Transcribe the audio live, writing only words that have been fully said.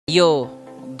Yo,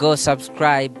 go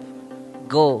subscribe,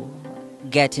 go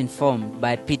get informed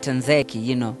by Peter Nzeki,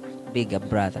 you know, bigger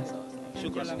brother.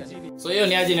 So yo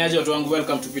niaje watu wangu,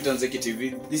 welcome to Peter Nzeki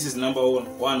TV. This is number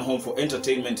one home for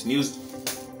entertainment news,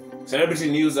 celebrity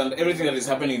news and everything that is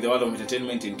happening in the world of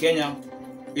entertainment in Kenya,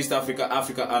 East Africa,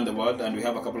 Africa and the world. And we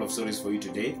have a couple of stories for you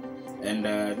today. And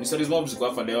ni stories mob ziko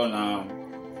hapa leo, na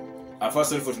our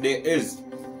first story for today is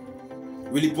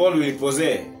Willy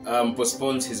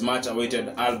postpones his much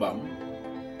awaited album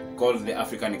called The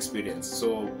African Experience.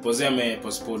 So Pose may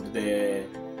postponed the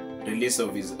release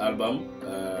of his album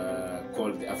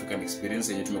called The African Experience.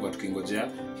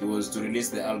 He was to release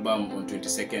the album on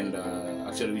 22nd,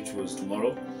 actually, which was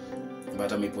tomorrow,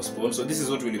 but I may postpone. So this is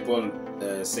what Willy Paul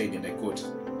said, and I quote: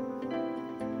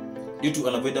 "Due to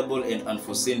unavoidable and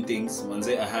unforeseen things,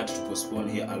 Manze, I had to postpone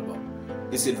his album.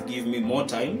 This will give me more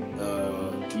time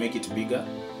to make it bigger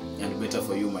and better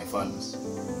for you, my fans.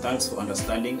 Thanks for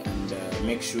understanding, and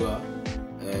make sure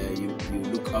you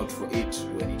look out for it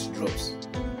when it drops.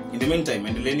 In the meantime,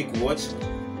 endeleeni kuwatch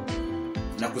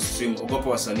na kustream Ogopa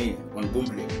Wasanii on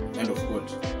Boomplay." End of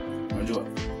quote. Unajua,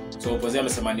 so Pose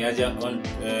amesema ni aje on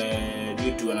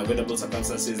due to unavoidable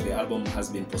circumstances, the album has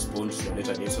been postponed to a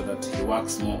later date so that he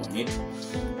works more on it.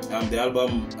 The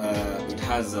album it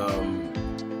has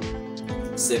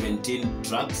 17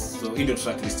 tracks. So in the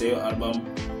track list your album,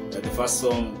 the first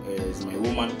song is My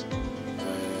Woman,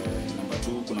 number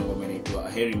 2 kuna ngoma inaitwa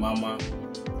Heri Mama,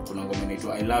 kuna ngoma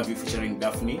inaitwa I Love You featuring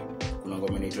Daphne, kuna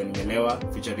ngoma inaitwa Nimelewa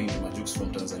featuring Majux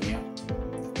from Tanzania,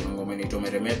 kuna ngoma inaitwa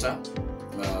Meremeta,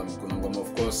 kuna ngoma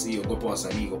of course hiyo Ogopa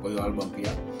Wasanii kwa hiyo album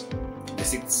pia.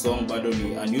 The 6th song bado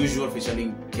ni Unusual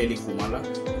featuring Kelly Kumala,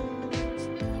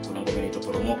 kuna ngoma inaitwa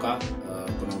Poromoka,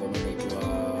 kuna ngoma inaitwa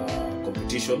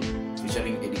Competition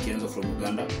featuring Eddie Kenzo from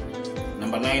Uganda.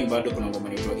 Number 9 bado kuna ngoma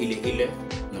inaitwa Ile.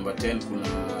 Number 10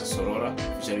 kuna Sorora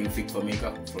featuring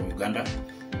fatmah from Uganda.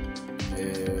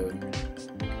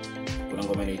 Kuna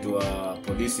ngoma inaitwa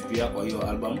Polisi pia kwa hiyo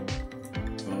album.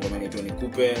 Kuna ngoma inaitwa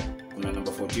Nikupe. Kuna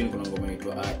number 14 kuna ngoma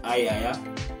inaitwa Ayaya.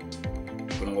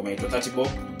 Kuna ngoma inaitwa 30 Bob.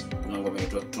 Kuna ngoma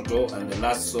inaitwa Toto, and the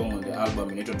last song on the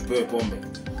album inaitwa Tupewe Pombe.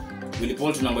 Willy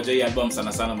Paul tunangoja hii album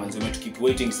sana manzi, to keep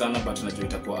waiting sana, but tunajua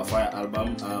itakuwa a fire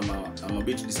album. I'm a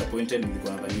bit disappointed.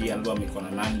 Nilikuwa nadhani hii album iko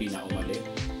na Nandi na Omanyala,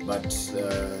 but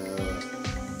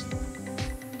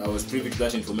I was privy to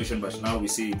that information, but now we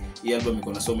see hii album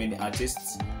iko na so many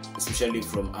artists, especially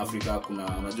from Africa.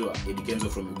 Kuna unajua Eddie Kenzo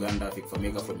from Uganda,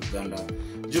 fatmah from Uganda,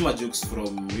 Majux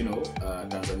from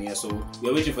Tanzania. So we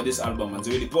are waiting for this album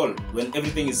manzi. Willy Paul, when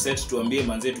everything is set, tuambie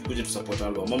manzi tukuje to support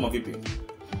album. Mama vipi?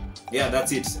 Yeah,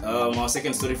 that's it. Our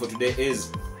second story for today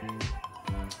is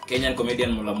Kenyan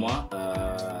comedian Mulamwah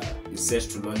is set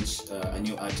to launch a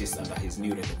new artist under his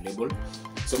new record label.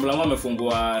 So Mulamwah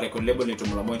amefungua record label into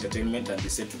Mulamwah Entertainment, and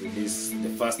is set to release the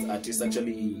first artist.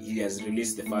 Actually, he has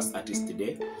released the first artist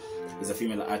today. He's a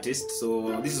female artist.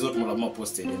 So this is what Mulamwah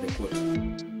posted in the quote: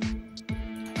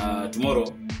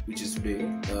 "Tomorrow, which is today,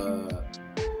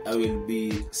 I will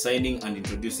be signing and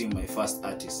introducing my first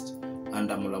artist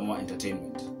under Mulamwah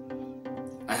Entertainment.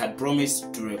 I had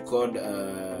promised to record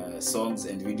songs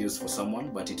and videos for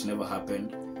someone, but it never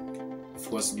happened, of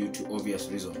course due to obvious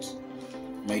reasons.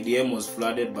 My DM was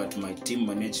flooded, but my team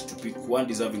managed to pick one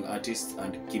deserving artist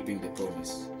and keep the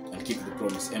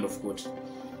promise. End of quote."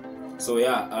 So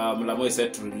yeah, Mulamwah is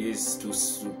set to release to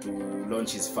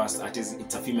launch his first artist.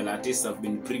 It's a female artist. I've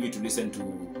been privy to listen to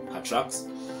her tracks.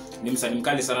 Ni msanii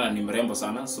mkali sana na ni mrembo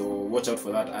sana, so watch out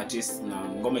for that artist.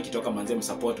 Na ngoma ikitoka manze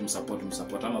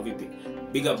msupport ama vipi.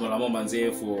 Big up Mulamwah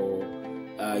manze for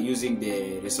using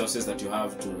the resources that you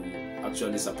have to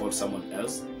actually support someone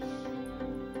else.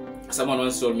 Someone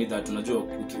once told me that unajua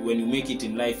when you make it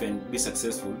in life and be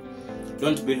successful,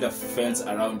 don't build a fence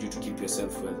around you to keep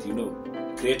yourself wealthy. You know,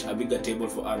 create a bigger table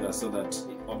for others so that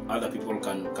other people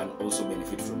can also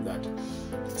benefit from that.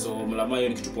 So Mulamwah hiyo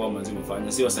ni kitu poa manzi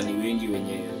mfanya. Si wasanii wengi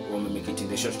wenye wamemake it in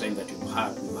the short time that we've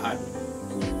had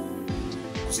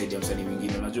kusaidia msanii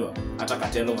mwingine. Unajua hata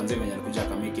Kartelo manzi mwenye alikuja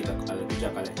akamake it, alikuja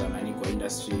akaleta nani kwa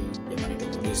industry ya manito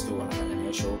modesto,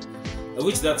 wanafanya show,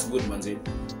 which that's good manzi.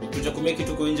 Ukija kumake it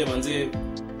uko nje manzi,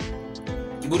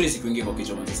 kiburi si kuingia kwa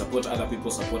kichwa manzi. Support other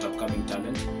people, support upcoming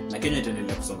talent, na Kenya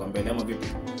itaendelea kusonga mbele ama vipi.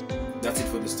 That's it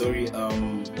for the story.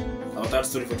 Our third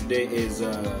story for today is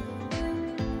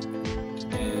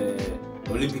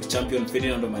Olympic champion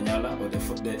Ferdinand Omanyala, or the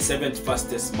 7th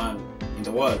fastest man in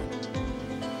the world,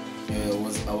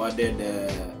 was awarded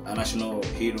a National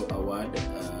Hero Award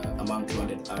among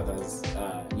 200 others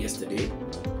yesterday.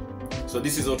 So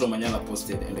this is what Omanyala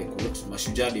posted, and I quote: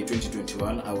 "Mashujaa Day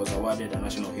 2021, I was awarded a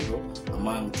national hero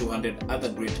among 200 other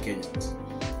great Kenyans.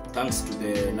 thanks to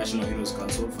the National Heroes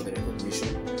Council for the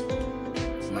recognition,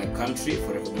 my country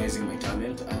for recognizing my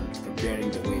talent and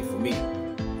preparing the way for me.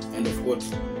 End of quote.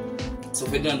 So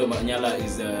Ferdinand Omanyala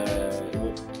is a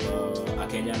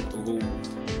Kenyan who,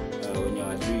 when you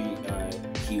agree,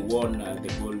 he won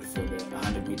the gold for the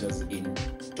 100 meters in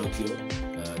Tokyo,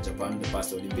 Japan, the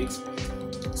past Olympics.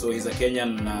 So he's a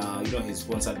Kenyan, you know, he's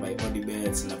sponsored by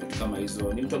Odibets na vitu kama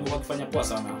hizo. Ni mtu ambaye akifanya poa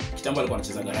sana. Kitambo alikuwa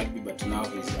anacheza rugby, but now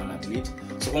he's an athlete.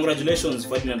 So congratulations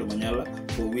Ferdinand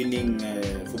Omanyala for winning,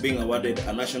 for being awarded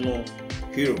a National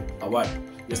Hero Award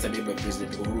yesterday by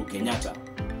President Uhuru Kenyatta.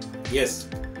 Yes.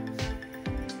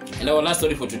 And our last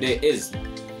story for today is,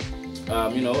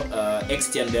 you know,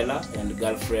 Xtian Dela and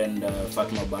girlfriend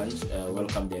Fatmah Banj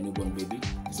welcomed their newborn baby.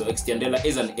 So Xtian Dela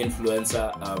is an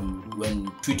influencer.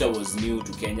 When Twitter was new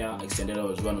to Kenya, Xtian Dela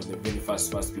was one of the very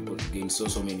first people to gain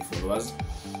so many followers.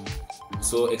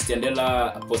 So Xtian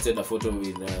Dela posted a photo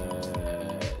with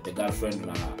the girlfriend.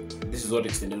 This is what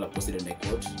Xtian Dela posted, and I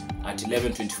quote, at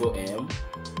 11:24 a.m.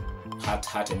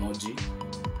 heart emoji.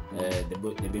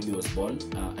 The baby was born.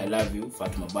 I love you,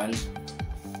 Fatmah Banj.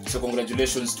 So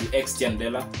congratulations to Xtian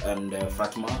Dela and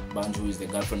Fatmah Banj, who is the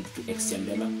girlfriend to Xtian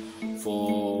Dela,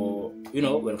 for, you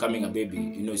know, welcoming a baby.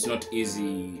 You know, it's not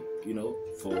easy, you know,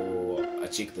 for a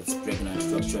chick that's pregnant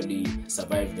to actually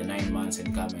survive the 9 months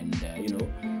and come and, you know,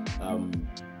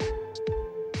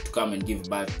 to come and give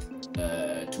birth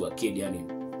to a kid. Yani,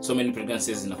 so many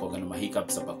pregnancies in a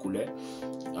hiccups hapa kule.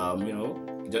 You know,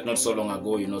 not so long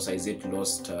ago, you know, Saizet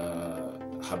lost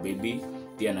her baby.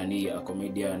 Pia nani, a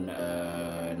comedian,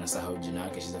 nasahau jina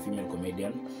yake, she's a female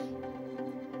comedian.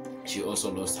 She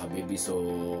also lost her baby.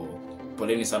 So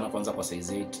poleni sana kwanza kwa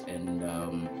Saizet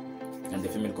and the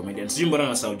female comedian. Sijui mbona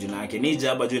nasahau jina yake, ni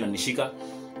jaba juu inanishika.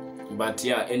 But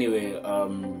yeah, anyway,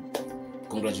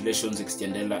 congratulations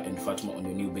Xtian Dela and Fatmah on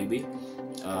your new baby.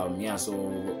 Yeah, so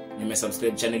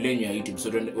nimesubscribe channel yenu ya YouTube, so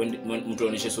when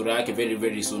mtuoneshe sura yake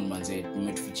very soon manze,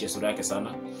 nimetufichia sura yake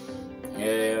sana.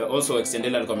 Also Xtian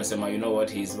Dela alikuwa amesema, you know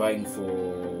what, he's vying for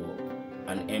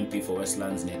an MP for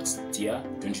Westlands next year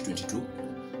 2022,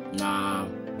 na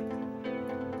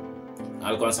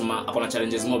alikuwa anasema akona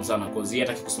challenges mob sana cause yeye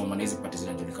hataki kusimama na hizo party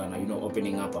zinajulikana, you know,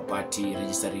 opening up a party,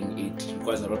 registering it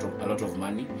requires a lot of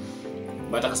money.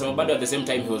 But akasema bado at the same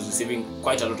time he was receiving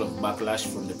quite a lot of backlash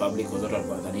from the public because watu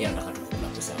walikuwa dhania anataka kukula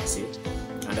pesa wase.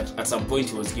 And at some point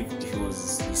he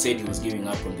said he was giving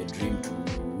up on the dream to,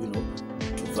 you know,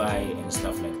 to vie and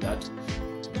stuff like that.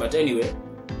 But anyway,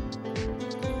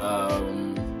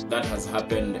 that has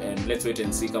happened, and let's wait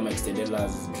and see kama Xtian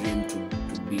Dela's dream to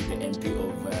be the MP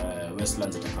of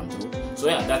Westlands that come through. So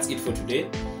yeah, that's it for today.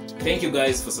 Thank you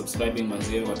guys for subscribing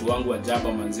manze. Watu wangu wa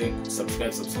Jaba manze,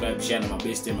 subscribe, share na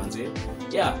mabeste manze.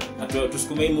 Yeah,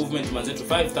 tusukume hii movement manze to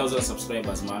 5,000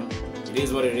 subscribers man. It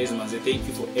is what it is manze. Thank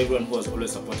you for everyone who has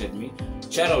always supported me.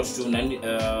 Shout out to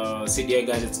CDI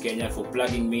Gadgets Kenya for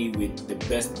plugging me with the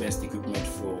best equipment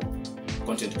for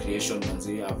content creation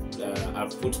manze.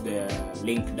 I've put the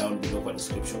link down below in the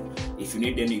description. If you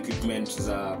need any equipment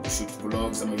za shoot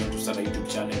vlogs, or you want to start a YouTube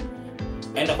channel,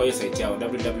 enda kwa hiyo site yao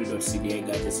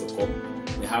www.cdigadgets.com.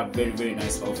 They have very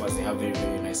nice offers. They have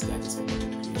very nice gadgets for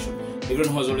content creation. Everyone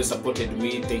who has always supported me,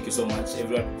 thank you so much.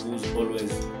 Everyone who's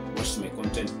always watched my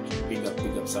content, big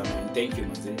up sana, and thank you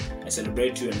manze. I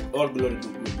celebrate you, and all glory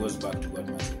goes back to God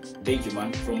manze. Thank you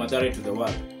man, from Madare to the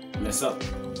world. Bless up.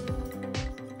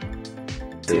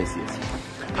 Yes.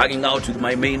 Hanging out with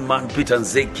my main man Peter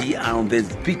Nzeki on the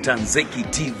Peter Nzeki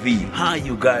TV. How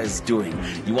you guys doing?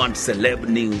 You want celeb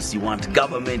news, you want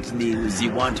government news,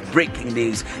 you want breaking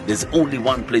news, there's only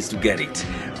one place to get it.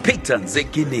 Peter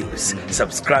Nzeki News.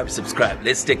 Subscribe.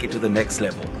 Let's take it to the next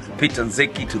level. Peter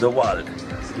Nzeki to the world.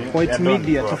 White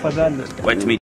media tafadhali. White media.